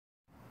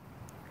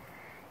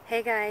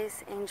Hey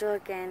guys, Angel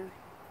again.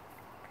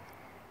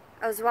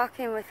 I was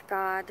walking with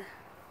God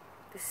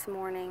this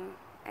morning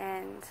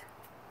and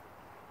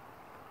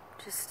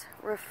just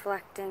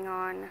reflecting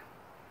on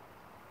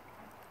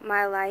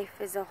my life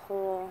as a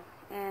whole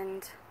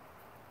and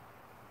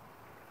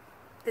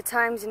the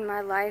times in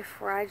my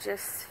life where I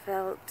just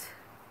felt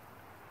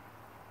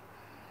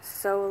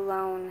so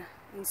alone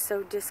and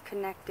so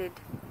disconnected,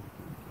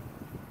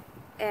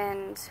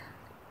 and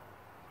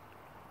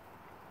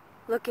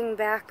looking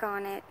back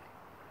on it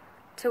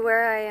to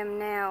where I am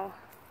now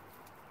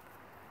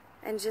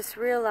and just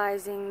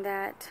realizing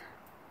that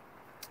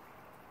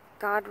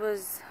God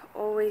was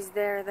always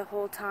there the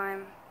whole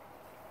time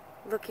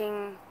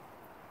looking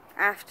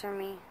after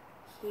me.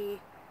 He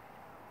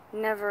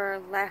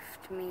never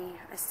left me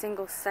a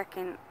single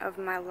second of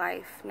my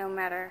life, no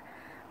matter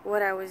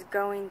what I was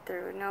going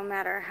through, no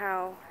matter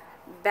how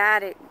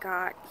bad it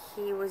got.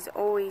 He was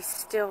always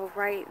still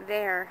right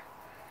there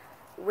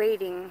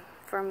waiting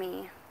for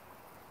me.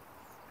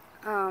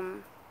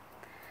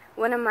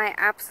 One of my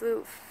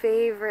absolute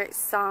favorite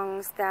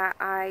songs that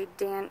I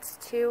dance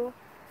to,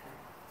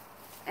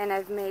 and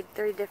I've made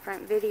 3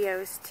 different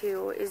videos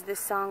to, is the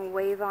song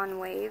Wave on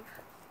Wave.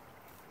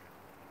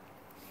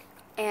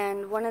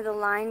 And one of the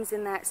lines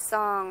in that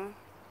song,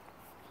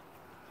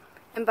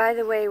 and by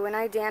the way, when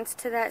I dance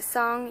to that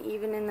song,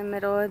 even in the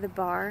middle of the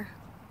bar,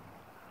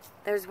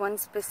 there's one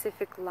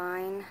specific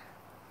line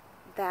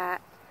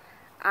that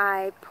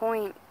I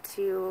point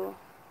to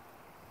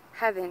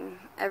heaven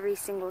every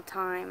single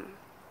time.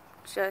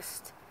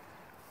 Just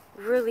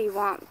really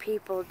want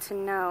people to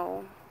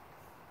know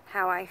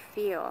how I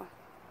feel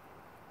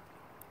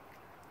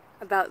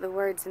about the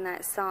words in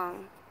that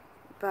song.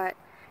 But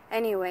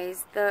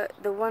anyways, the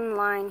one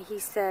line he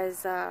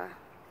says, I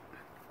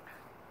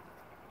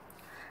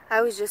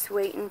was just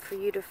waiting for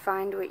you to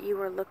find what you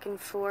were looking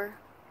for,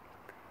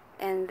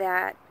 and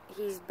that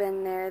he's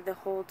been there the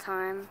whole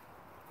time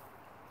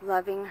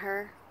loving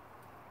her.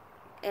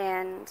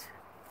 And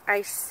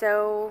I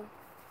so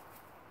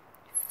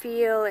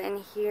feel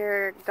and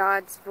hear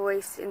God's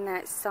voice in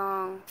that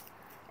song,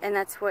 and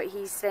that's what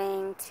he's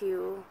saying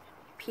to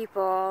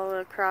people all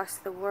across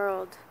the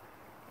world,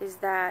 is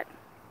that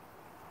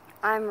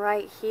I'm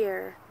right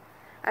here.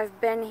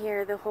 I've been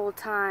here the whole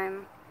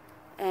time,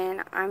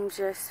 and I'm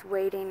just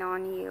waiting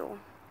on you.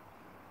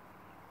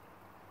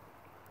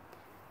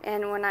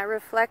 And when I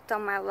reflect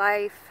on my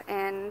life,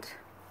 and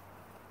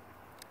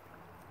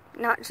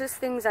not just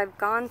things I've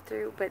gone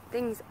through, but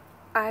things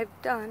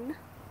I've done,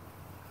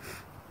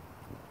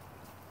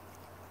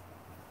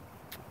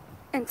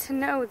 and to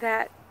know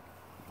that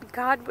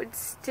God would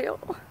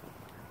still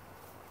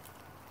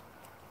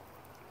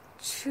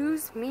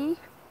choose me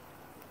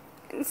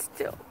and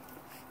still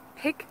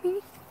pick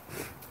me,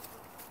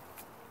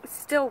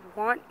 still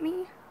want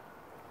me,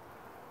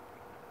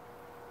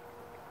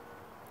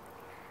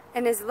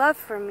 and his love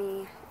for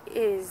me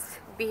is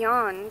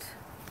beyond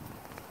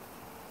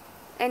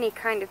any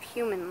kind of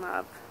human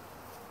love,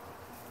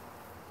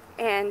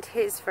 and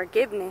his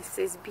forgiveness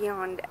is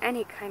beyond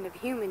any kind of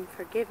human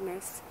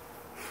forgiveness.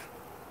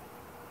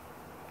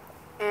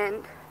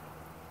 And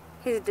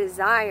his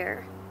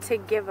desire to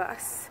give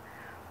us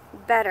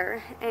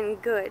better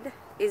and good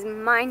is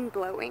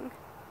mind-blowing.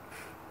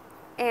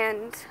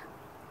 And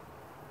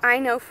I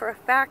know for a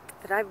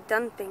fact that I've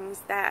done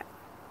things that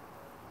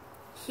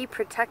he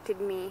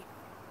protected me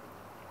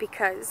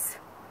because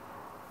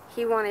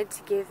he wanted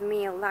to give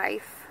me a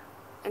life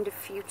and a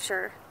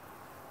future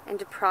and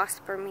to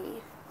prosper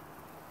me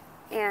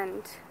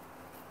and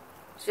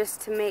just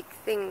to make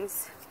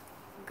things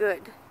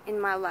good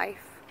in my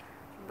life,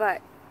 but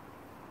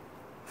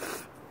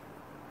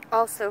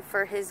also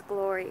for his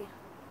glory,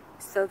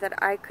 so that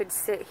I could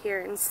sit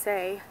here and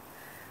say,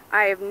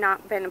 I have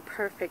not been a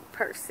perfect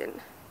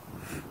person,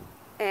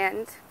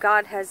 and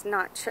God has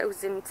not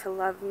chosen to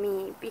love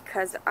me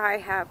because I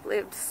have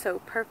lived so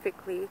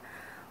perfectly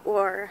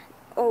or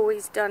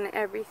always done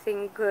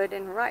everything good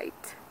and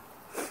right.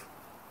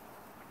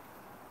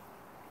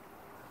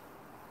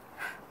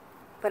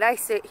 But I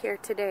sit here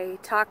today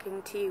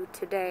talking to you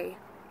today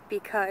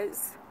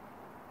because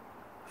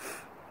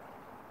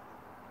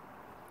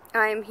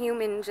I am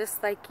human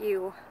just like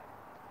you,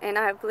 and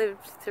I've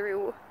lived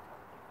through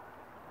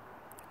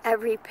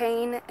every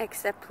pain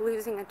except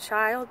losing a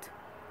child,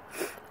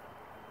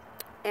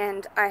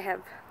 and I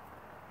have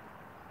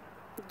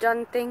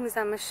done things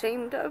I'm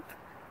ashamed of,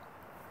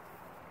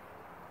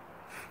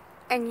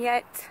 and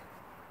yet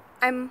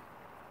I'm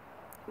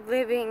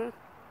living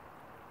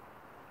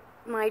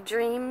my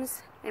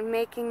dreams and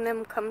making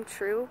them come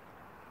true,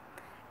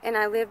 and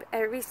I live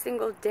every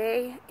single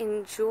day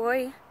in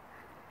joy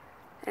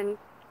and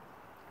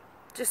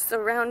just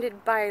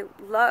surrounded by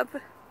love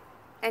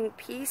and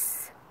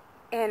peace,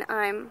 and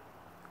I'm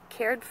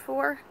cared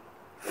for.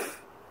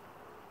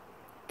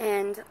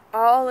 And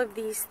all of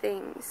these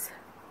things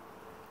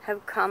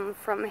have come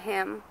from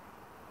him,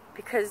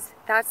 because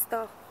that's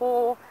the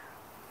whole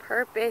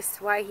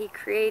purpose why he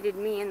created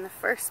me in the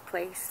first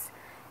place,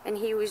 and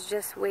he was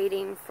just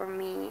waiting for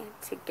me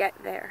to get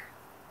there.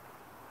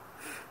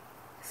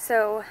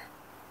 So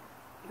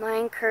my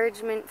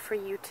encouragement for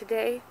you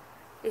today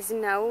is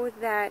know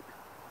that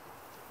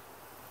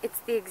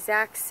it's the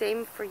exact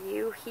same for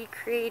you. He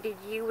created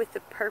you with a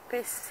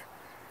purpose,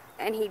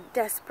 and He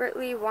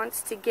desperately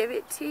wants to give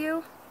it to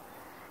you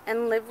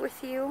and live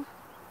with you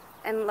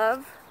and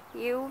love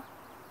you,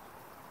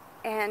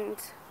 and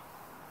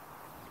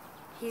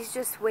He's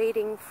just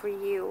waiting for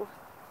you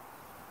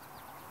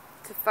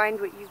to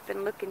find what you've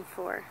been looking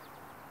for.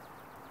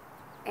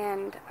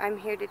 And I'm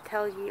here to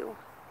tell you,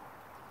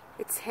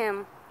 it's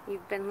Him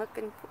you've been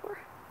looking for.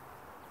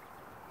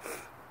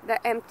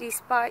 The empty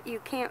spot you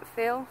can't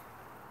fill,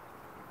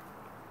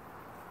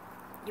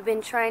 you've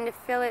been trying to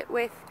fill it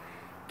with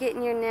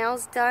getting your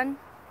nails done,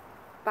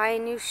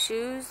 buying new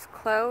shoes,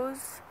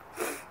 clothes,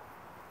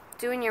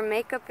 doing your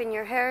makeup and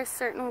your hair a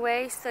certain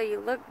way so you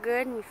look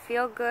good and you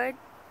feel good,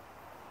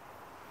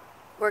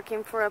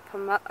 working for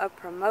a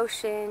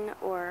promotion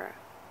or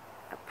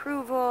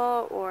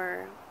approval,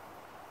 or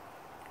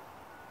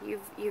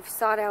you've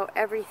sought out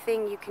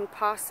everything you can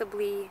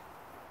possibly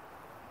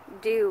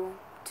do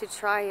to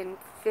try and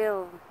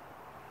fill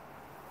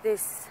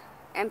this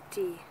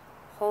empty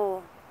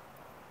hole,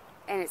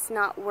 and it's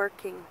not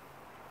working,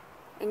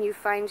 and you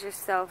find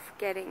yourself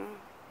getting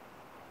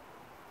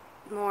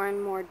more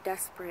and more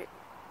desperate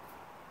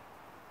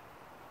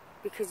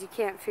because you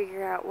can't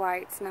figure out why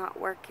it's not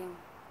working.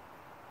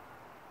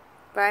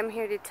 But I'm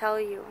here to tell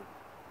you,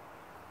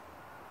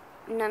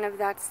 none of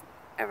that's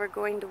ever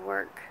going to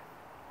work,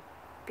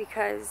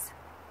 because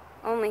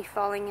only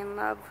falling in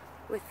love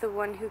with the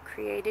one who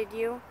created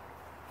you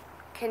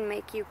can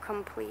make you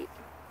complete.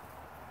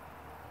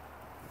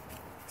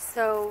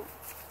 So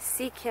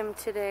seek Him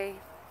today,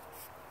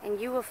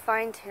 and you will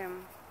find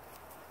Him,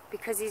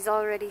 because He's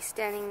already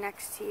standing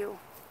next to you.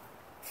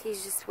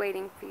 He's just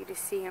waiting for you to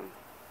see Him.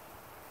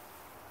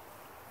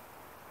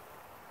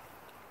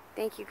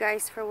 Thank you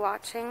guys for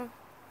watching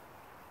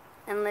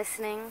and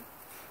listening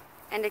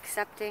and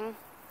accepting.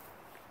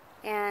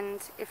 And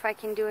if I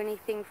can do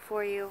anything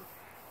for you,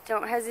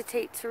 don't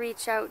hesitate to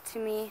reach out to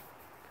me.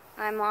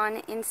 I'm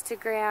on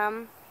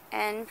Instagram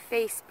and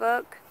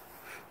Facebook.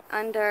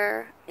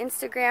 Under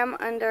Instagram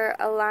under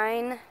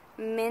Align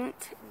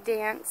Mint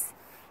Dance,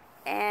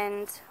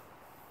 and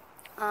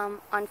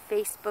on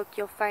Facebook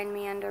you'll find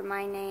me under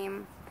my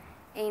name,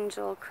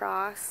 Angel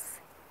Cross.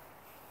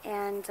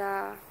 And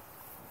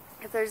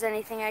if there's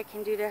anything I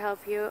can do to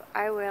help you,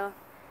 I will.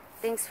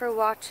 Thanks for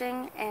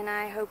watching, and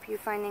I hope you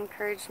find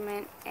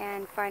encouragement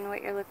and find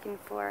what you're looking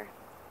for.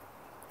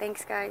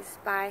 Thanks guys,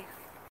 bye.